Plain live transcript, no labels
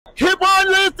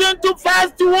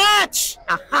First watch.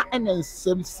 Aha, and then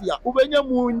Semsia.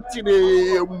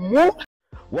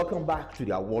 Welcome back to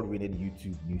the award-winning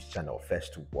YouTube news channel,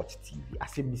 First to Watch TV. I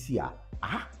say Misia,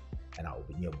 and I'll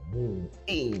be near moon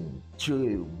in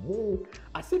chill moon.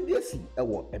 I say this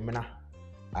Emena,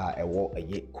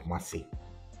 Kumasi.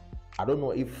 I don't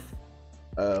know if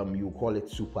you call it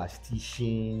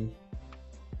superstition,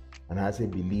 and I say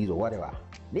belief or whatever.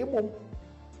 Name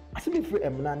I see me free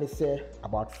Emena say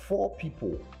about 4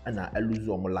 people and I lose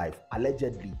my life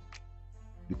allegedly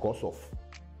because of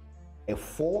a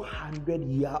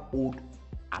 400-year-old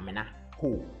Emena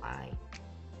who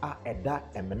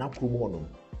that Emena kumono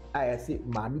I say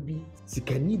mami bi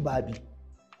sikani babi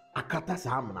akata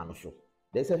sa Emena no so.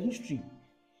 There's a history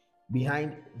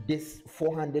behind this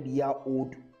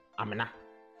 400-year-old Emena.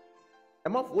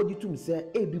 Ema for di tum say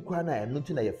e bi kwa na eno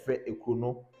ti na ye frɛ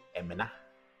ekrono Emena.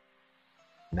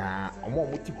 Na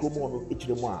omo ti kromo no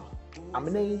ekiremu a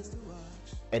Emena yi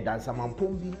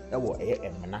edansamampom bi ewo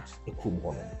Emena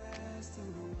ekromo no.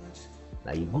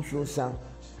 Na ye gusu san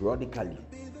periodically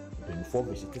 24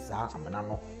 visitors Emena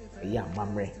no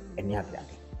amamre eni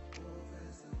abiade.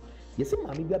 Yesi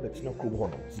mami bi abetena kromo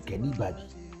no sikani babi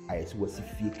ayesi wasi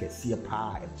fie kese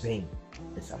pa eben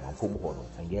esamampom ho no.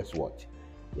 And guess what?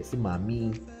 Yesi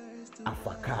mami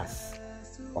afakas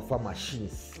ofa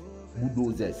machines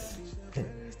bulldozers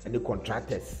and the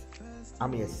contractors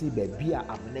am yesi baby a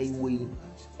Emena iwe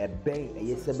eben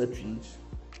eye cemetery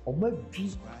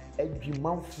omadwi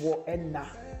adwimanfo enna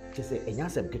chese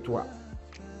enyasem ketwa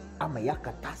ama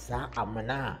yakata sa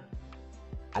Emena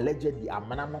allegedly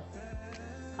Emena no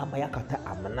ama yakata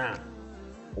Emena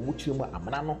omuchiremu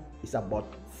Emena no is about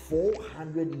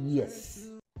 400 years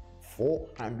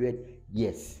 400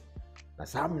 years na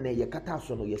samne yakata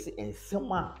so no yesi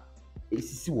ensema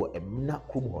esisi wo Emena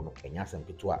krom ho no enyasem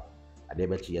ketwa ade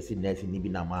bechi yesi nurse ni bi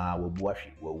na ma wabu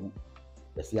ahwe wawu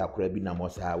yesi akora bi na mo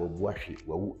sa wabu ahwe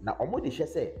wawu na omo de hye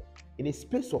say in a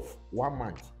space of 1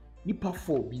 month nipa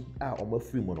 4 bi a omo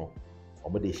free mu no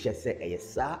omo de hye say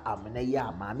eyesa Emena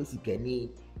ya maami sikani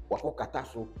wakokata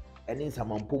so ene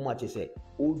nsamampom a chese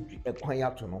odwi ekwan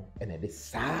ya to no ene de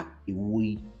sa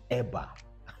ewi eba.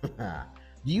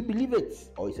 Do you believe it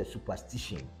or is a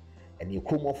superstition? And you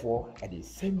come for and the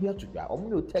same year to that.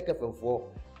 No take a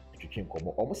for to come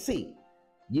on. Say,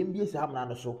 Yimbi Samna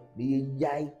no so, the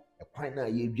yai, a pina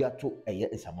ye to a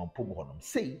yet is a man pum on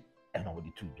say, and over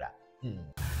the 2 that.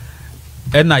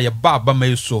 And I baba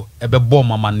may so a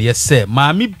beboma man, yes, sir.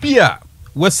 Mammy beer,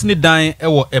 Westney dying,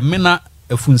 ewo Emena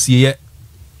a funsier.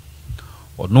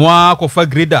 Or noa kofa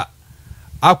greda,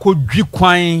 I could drink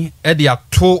wine at the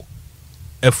ato.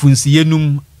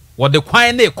 Efunsienum what the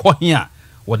kwan na ekɔ hia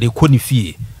what the kɔ ni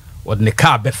fie what ne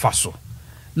car be fa so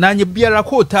na nya biara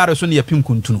kɔ tare so ne yapim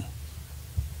kuntunu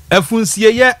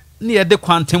efunsie ye ne ye de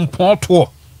kwantempɔn to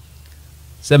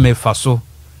se me fa so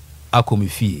akɔmi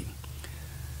fie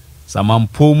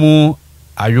samampomu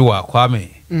ayowa kwame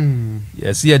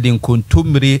yesi ye de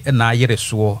nkontomire na ayere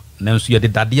so nanso ye de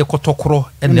dade kɔtɔkoro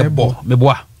ne bɔ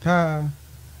meboa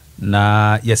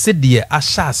na yesi de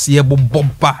ahyase e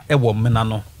bobba e wo mena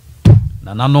no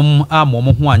na nanom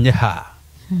amomo ho anye ha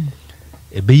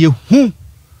ebeye hu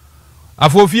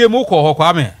afofie mu kɔ hɔ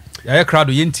kwame ya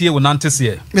krado yentie wo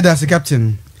nantese me that's the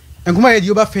captain enkuma ye di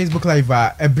over Facebook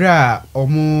live ebra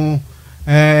omo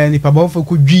nipa bawfo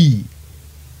ko dwi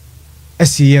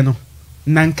asiye no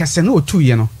na nkase na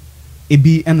otuye no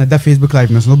ebi na da Facebook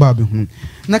live no so ba be hu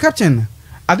na captain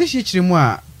adeshi chire mu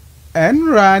a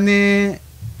enra ne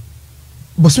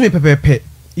bosome pepepe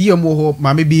iyomo ho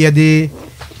mame bi ye de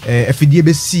afidie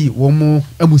besi wo mo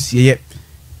amusieye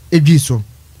edwi so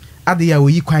ade ya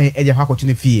oyi kwan eje hwa akoto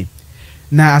ne fie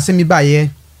na asemi ba ye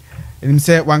nim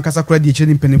se wankasa kura di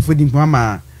chiri mpenefo di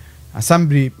mama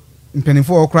assembly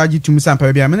mpenefo okura gi tum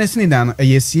sampa bia mena sini da no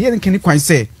eyesie ne keni kwan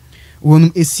se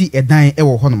wonum esi edan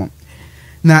ewo honom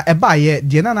na eba ye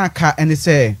de na aka ene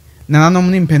se nananom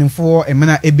ne mpenefo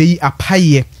emena ebeyi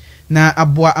apaye na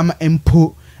aboa ama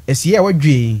empo esie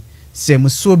wadwe se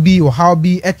muso bi wo haw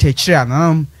bi etechire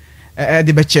anam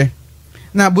de beche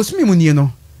na bosumi munie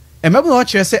no emebo no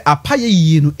kire se apaye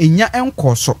yi no enya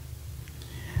enko so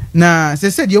na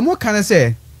se de omo kan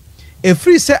se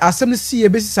efri se asem si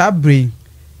ebesi sa bre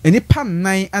eni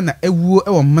pannan ana ewuo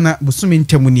ewo mena bosumi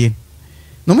ntamunie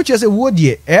no mo kire se wo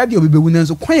de de obibewu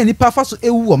nanso kwan ya nipa fa so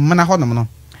ewu o mena honom no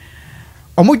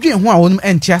omo dwen ho a wonum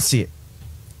entiase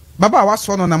baba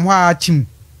waso no nam ho a chim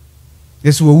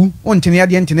yesu wu ontene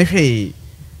ade ntene hwe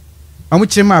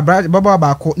amuchirema baba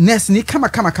baako nurse ni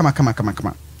kama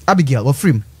Abigail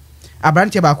ofrim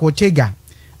abrante baako chega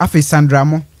afi Sandra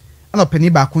mo ana pani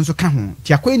baako nso ka ho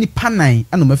ti akoye ni panan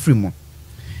ana mafiri mo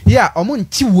ya omo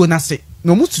nti wo na se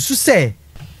no mu susu se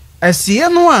asiye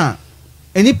no a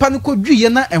enipa no kodwiye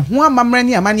na eho amamre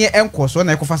ne amane enko so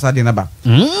na ekofa sade na ba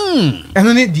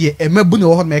eno ne de emabu ne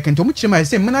wo ho na ekento mu kirema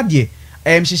se mena de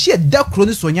hyehyɛ da kro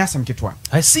ne so nya asam ketwa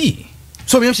I see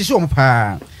so me hyehyɛ om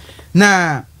pa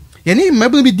na yɛne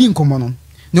mabu bi di nkomo no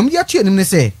no mu de atu anim ne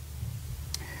se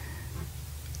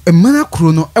emena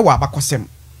kro no ewa abakosem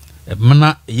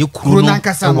Emena ye kro no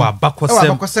ewa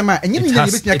abakosem enye ne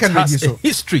nyɛ betia kan na di so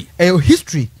history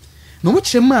history no mu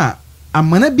kirema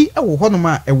amana bi ewo ho no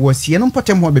ma ewo sie no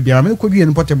potem ho bebia me kodwie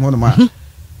no potem ho no ma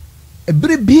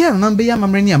ebere bia na be ya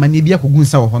mamre ni amana bi akogun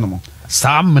sa wo ho no mo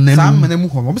sa amana mu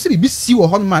ho mo se bi si wo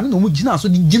ho no ma no mu gina so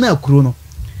di gina akuro no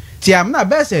ti amana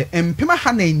be se empema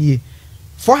ha na anie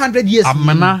 400 years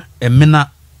amana emena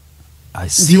I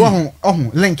see di wo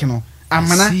ho link no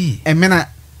amana emena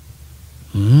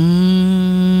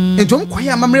entom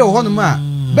kwaya mamre wo ho no ma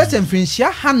be se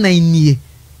mfinhia ha na anie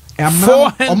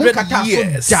 400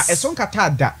 years. Ja, eson kata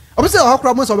da. Obese ho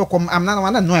kra mo so be kom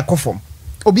amna na no ekofom.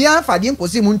 Obi an fa de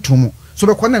nkosi mu ntumu so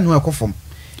be kona no ekofom.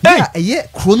 Ya eye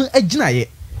kro no agina ye.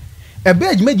 Ebe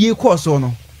adwuma die ko so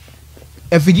no.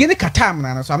 Efidie ne kata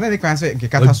amna na so amna ne kan se nke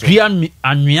kata so. Odua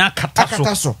anwea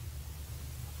kata so.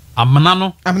 Amna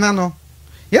no.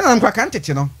 Ye na nkwa kan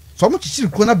tete no. So mo chichiri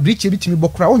kro na bridge bi timi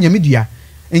bokra o nyame dua.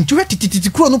 Entuwe tititi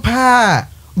kro no pa.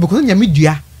 Obekon nyame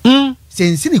dua.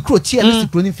 Sensi ni kro tia na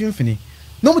sikro ni finfini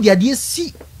no mu de ade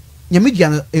si nyamedua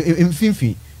na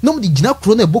finfini no mu de gina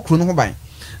kro na ebokro no ho ban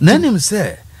na nim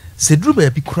se duru ba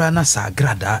bi kura na sa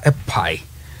grada e pai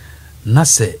na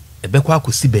se ebekwa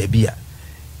akosi ba bi a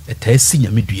eta si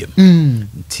nyamedua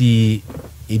nti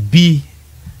ebi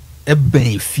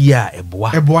eben fia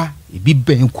eboa ebi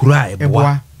ben kura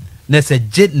eboa na se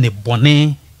je ne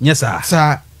bone nya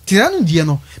sa tiranu die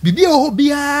no bibia ho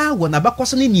bia wo na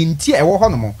bakoso ne nti e wo ho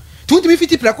no mo tuntumi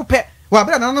fiti prako pe wa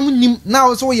bra na nam nim na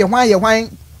wo so ye hwan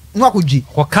no akodwi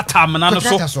ko kata amana no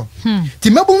so ti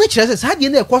mabu mi kire se sadie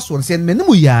na ekoso se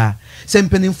menemu ya se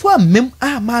mpanimfo amem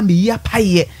ma me ya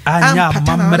paye anya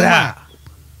mamra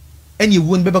eni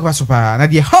won beba kwa so pa na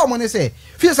de how mo ne se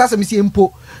fi sa se sie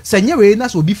mpo se nyewe na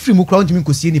so obi free mu kra ntimi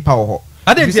nkosie nipa wo ho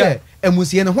ade se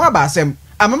emusie ne ho aba asem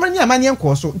amamra ni amanye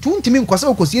nkoso tuntimi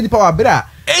nkoso okosie nipa wa bra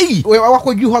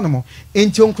wakodwi ho no mo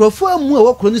enti onkrofo amu a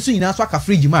wakro ne so nyina so aka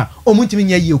fridge ma o mu ntimi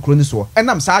nya yi okro ne so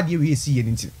enam saa de we esi ye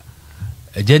nti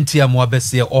agenti amu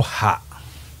abese oha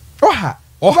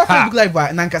Facebook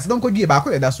live na nkase don kodwi ba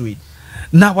ko da so yi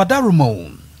na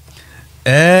wadarumo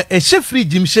she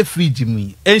fridge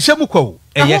mi enhye mu kwa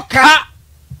eye ka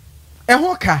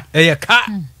eho ka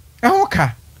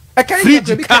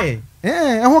fridge ka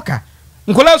eho ka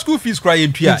nkola school fees cry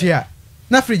entua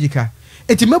na fridge ka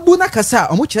enti mabu na kasa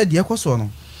omo kire de ekoso no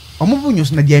omo bu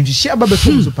nyuso na de amhye aba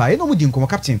beto so pa e no mu di nkomo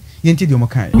captain yenti de omo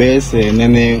kan bese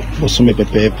nene osome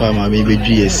pepepa ma me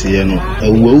bedwi ese no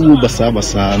awu basa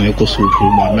na ekoso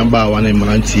kru ma member wa na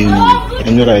mrantie wu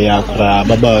enura ya kra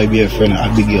baba bi efe na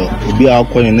Abigail obi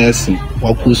akọ ne nursing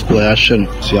wa ku school ya hwe no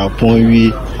so ya pon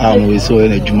wi a mo so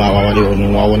na djuma wa wale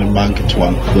ono wa wona bank to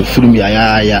one the film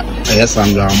ya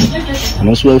sandra mo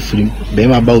no so film be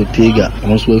ma ba otega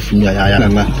no so film ya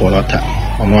na porota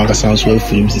ono aka san so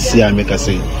film sisi a meka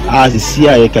say sisi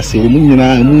a yeka say mu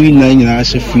nyina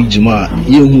hye fridge ma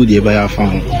yehu de ba ya fa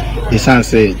ho esan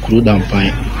say kru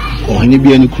dampan ohini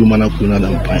bia ni kru mana kru na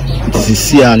dampan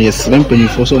sisi a ne srempen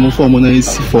fo so mo fo mo na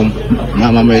si fom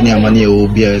na mama ni amane e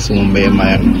obi a so mo be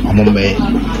ma amombe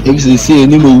ebi sisi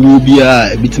ni mo wu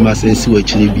bia bitima say si wa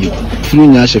chire bi fru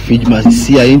nya hye fridge ma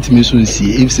sisi a yentimi so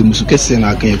nsi ebi se musu kese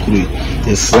na kan kru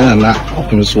esra na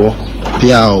okunu so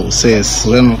pia o say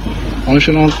sreno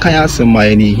onhwe no kan asema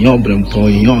ni yobrempo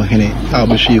yohene a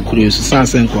obehwe kuru su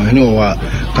sansen ko hene o wa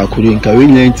ka kuru nka we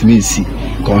nya ntimi si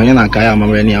ko hene na kai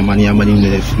amamre ni amani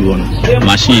na firi wono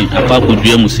machine apa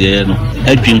kodua musie no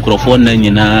adwi nkrofo na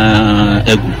nyina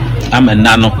agu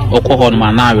amena no okoho no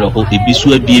ma na awere ho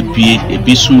ebisu abiebie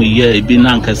ebisu ye ebi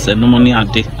na nkase no ne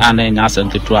ade ana nya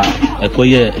asenketo a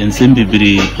ekoye ensem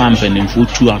bibiri campaign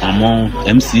mfutu amon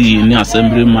MCE ni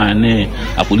assembly man ne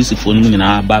apolisifo no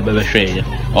nyina ba bebehwe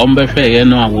ye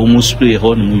no a wo mu spray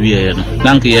ho no mu wie no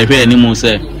nanka ye hwe ni mu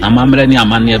se amamre ni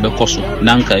amane be koso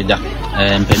nanka eja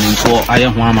mpanimfo aye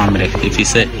ho amamre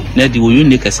efise na di wo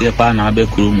yuni kase pa na be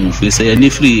kuro mu efise ye ni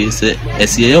free se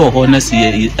esie ye ho na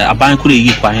sie aban kuro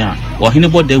yi kwan a ohine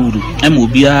boda wuru em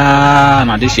obia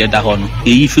na de hye da ho no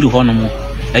eyi firi ho no mu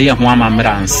eye ho amamre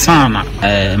ansana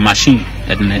machine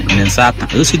ne nsaka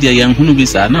osi de ye hunu bi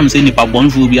sa na mse nipa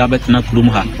bonfu bi abetena kuro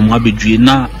mu ha mu abedwie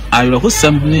na ayro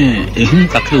hosam ne ehun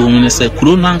kakra wo ne se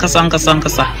kuro na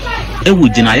nkasa ewu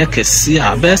jina ye kesi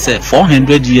a be se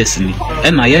 400 years ni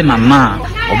na ye na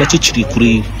obechichiri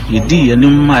kuri yedi ye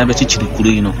nima obechichiri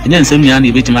kuri no enya nsem nya na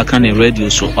ebetima kan na radio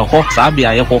so oho sa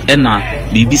bia ye ho na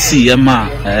BBC ye ma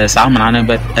sa amana na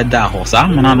be eda ho sa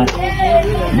amana no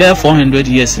be 400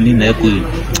 years ni na ekoi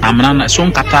amana na so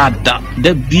nkata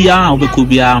da bia obeko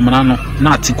bia amana no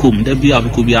na atikom da bia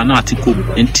obeko bia na atikom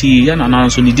enti ye na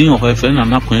so ni din ho efe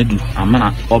na kwadu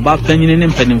amana oba panyine ne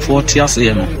mpanimfo ti ase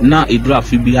ye no na ibra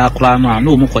fi bia kra no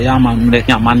na omukoya amamre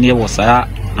amane wo sa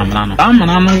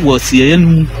amana no was ye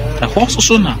nu a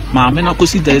horse na maame na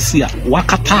kosi da esi a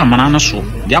wakata amana no so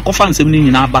de akofa nsem ni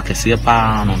nyina aba kese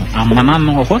pa no amana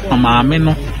no ho na maame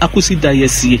no akosi da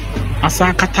yesie asa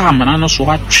akata amana no so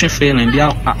atwe feeling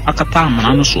dia akata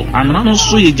amana no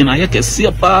so ye gina ye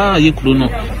kese pa ye kuro no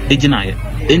e gina ye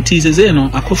enti seze no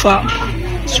akofa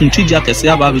suntija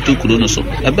kese aba beto kuro no so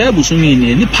ebe busu ni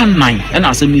nipa nan na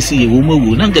asem ni si ye wo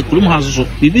mawu na nke kuro mu hazo so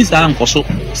bibi sa nkoso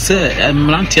se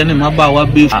mrantie ne maba wa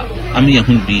be ami ye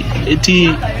hunbi eti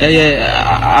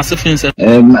asefense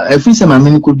efise ma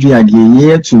meni ko dua de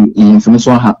ye to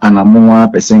information anamoa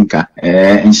pesenka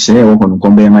nhye wo kono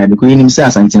kombe ma de ko yinim se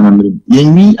asante ma mere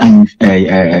yenwi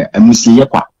amusie ye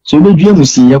kwa so be dua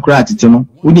amusie ye kura atete no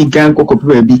wodi kan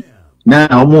kokope bi na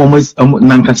omo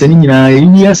na nkasani nyina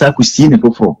yi asa kusie ne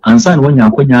fofo ansa na wonya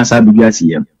akonya asa bibi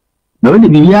asiye na wodi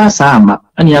bibi asa ama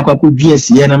ani akwa ko dua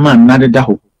asiye na ma na deda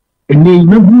ho ene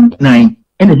mebu nan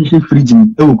ene hihye fridge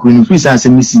ni e wokuru ni freezer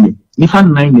asemisie ni fa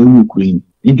nan na e wokuru ni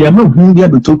ndi ama hu bia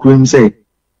beto kuru ni se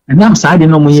enam saade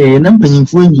no mo ye na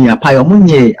mpanyimfo nyi apai o mo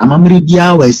nye amamre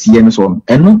bia wa asiye no so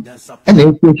eno ene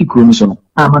e kweti kuru ni so no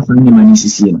ama san ni mani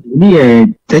sisie no ni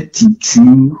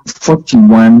 32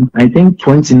 41 I think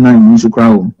 29 years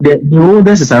ago the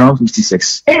oldest is around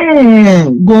 56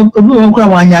 go kwa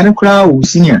wanyare kwa o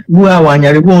senior go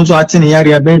wanyare go so atene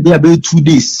yare be 2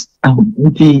 days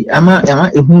nti ama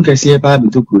ehun kese pa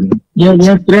bitokuru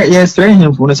ye stre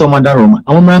hemfo ne so madaroma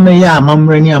amamra me ya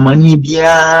amamra ni amani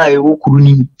bia ewo kuru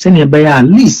ni se ne be ya at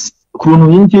least kuru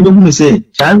no yenti be hu se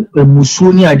chan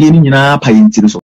musuo ni ade ni nyina pa yenti so